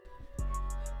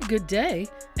Good day,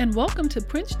 and welcome to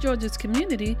Prince George's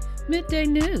Community Midday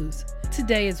News.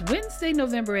 Today is Wednesday,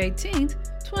 November 18th,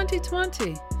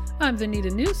 2020. I'm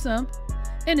Vanita Newsome,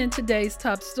 and in today's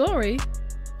top story,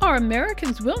 are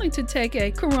Americans willing to take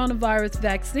a coronavirus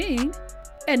vaccine?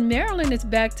 And Maryland is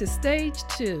back to stage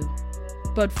 2.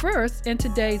 But first, in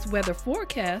today's weather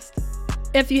forecast,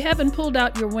 if you haven't pulled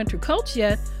out your winter coats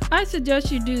yet, I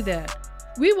suggest you do that.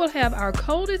 We will have our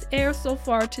coldest air so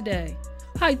far today.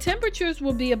 High temperatures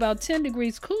will be about 10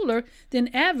 degrees cooler than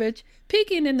average,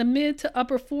 peaking in the mid to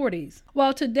upper 40s.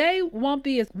 While today won't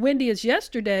be as windy as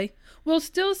yesterday, we'll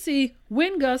still see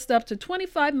wind gusts up to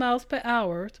 25 miles per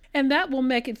hour, and that will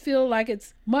make it feel like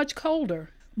it's much colder.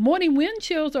 Morning wind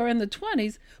chills are in the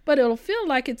 20s, but it'll feel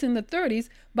like it's in the 30s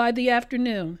by the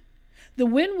afternoon. The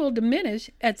wind will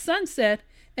diminish at sunset,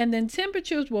 and then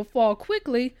temperatures will fall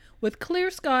quickly with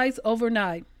clear skies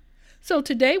overnight. So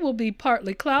today will be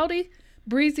partly cloudy,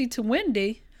 breezy to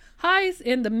windy, highs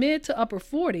in the mid to upper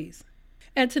 40s.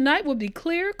 And tonight will be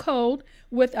clear, cold,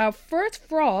 with our first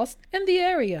frost in the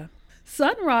area.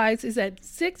 Sunrise is at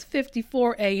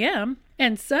 6:54 a.m.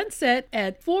 and sunset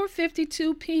at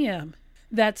 4:52 p.m.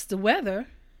 That's the weather.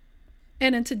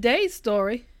 And in today's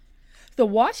story, the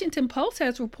Washington Post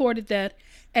has reported that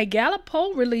a Gallup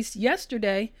poll released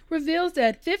yesterday reveals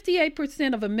that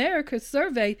 58% of Americans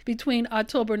surveyed between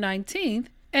October 19th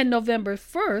and November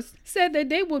 1st said that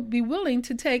they would be willing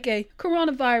to take a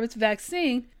coronavirus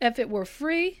vaccine if it were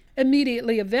free,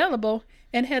 immediately available,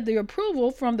 and had the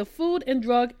approval from the Food and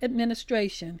Drug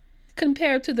Administration,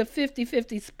 compared to the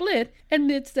 50-50 split in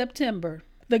mid-September.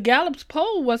 The Gallup's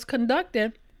poll was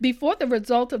conducted before the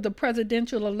results of the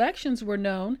presidential elections were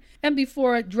known and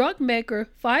before drug maker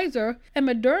Pfizer and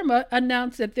Moderna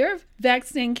announced that their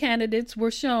vaccine candidates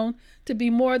were shown to be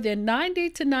more than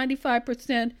 90 to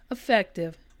 95%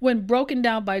 effective. When broken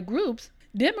down by groups,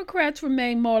 Democrats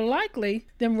remain more likely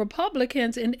than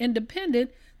Republicans and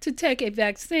independents to take a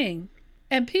vaccine,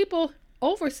 and people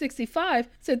over 65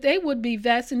 said they would be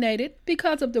vaccinated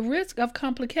because of the risk of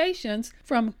complications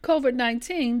from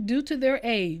COVID-19 due to their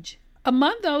age.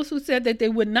 Among those who said that they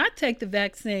would not take the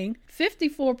vaccine,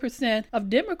 54%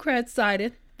 of Democrats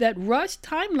cited that rushed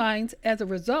timelines as a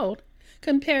result,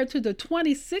 compared to the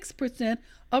 26%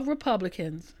 of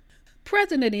Republicans.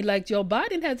 President-elect Joe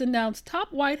Biden has announced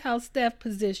top White House staff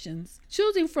positions,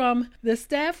 choosing from the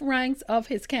staff ranks of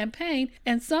his campaign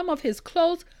and some of his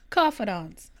close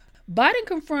confidants. Biden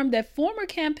confirmed that former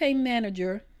campaign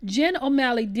manager Jen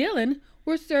O'Malley Dillon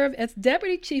will serve as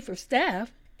deputy chief of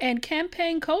staff, and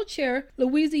campaign co-chair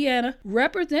Louisiana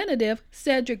Representative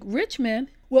Cedric Richmond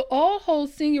will all hold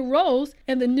senior roles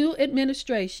in the new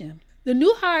administration. The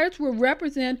new hires will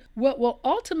represent what will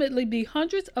ultimately be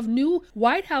hundreds of new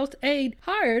White House aides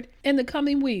hired in the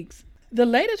coming weeks. The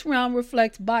latest round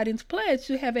reflects Biden's pledge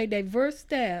to have a diverse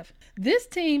staff. This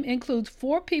team includes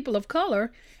 4 people of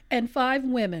color and 5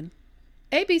 women.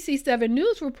 ABC 7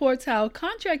 News reports how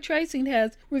contact tracing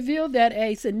has revealed that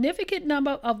a significant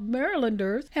number of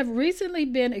Marylanders have recently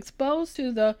been exposed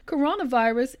to the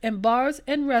coronavirus in bars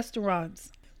and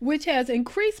restaurants, which has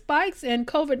increased spikes in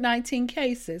COVID-19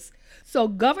 cases. So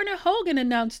Governor Hogan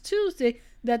announced Tuesday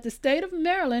that the state of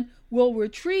Maryland will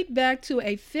retreat back to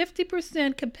a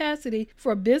 50% capacity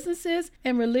for businesses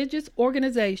and religious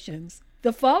organizations.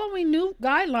 The following new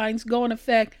guidelines go into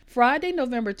effect Friday,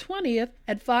 November 20th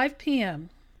at 5 p.m.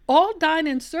 All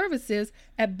dine-in services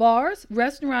at bars,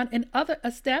 restaurants, and other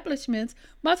establishments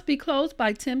must be closed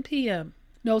by 10 p.m.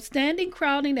 No standing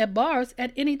crowding at bars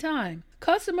at any time.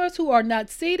 Customers who are not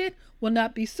seated will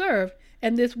not be served,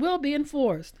 and this will be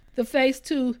enforced. The Phase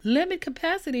 2 limit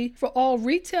capacity for all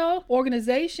retail,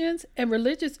 organizations, and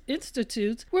religious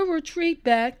institutes will retreat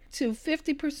back to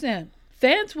 50%.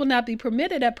 Fans will not be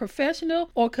permitted at professional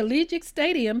or collegiate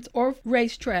stadiums or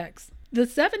racetracks. The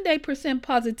 7-day percent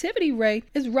positivity rate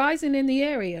is rising in the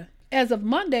area. As of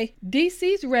Monday,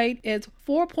 D.C.'s rate is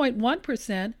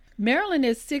 4.1%, Maryland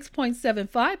is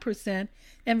 6.75%,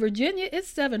 and Virginia is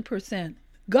 7%.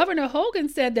 Governor Hogan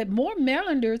said that more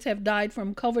Marylanders have died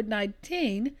from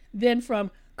COVID-19 than from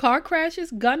car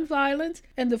crashes, gun violence,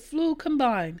 and the flu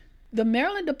combined. The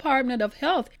Maryland Department of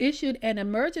Health issued an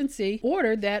emergency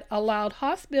order that allowed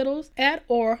hospitals at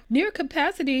or near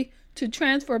capacity to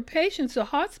transfer patients to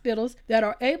hospitals that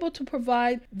are able to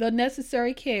provide the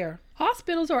necessary care.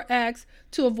 Hospitals are asked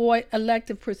to avoid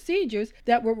elective procedures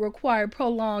that would require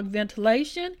prolonged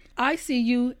ventilation,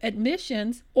 ICU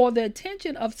admissions, or the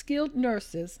attention of skilled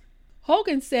nurses.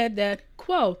 Hogan said that,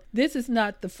 quote, "This is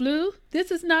not the flu. This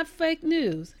is not fake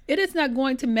news. It is not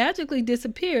going to magically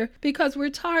disappear because we're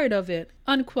tired of it,"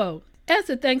 unquote. As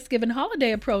the Thanksgiving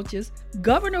holiday approaches,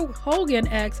 Governor Hogan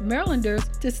asks Marylanders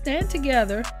to stand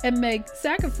together and make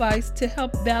sacrifice to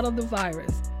help battle the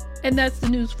virus. And that's the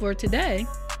news for today.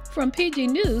 From PG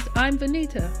News, I'm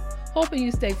Vanita, hoping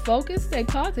you stay focused, stay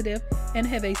positive, and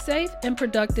have a safe and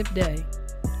productive day.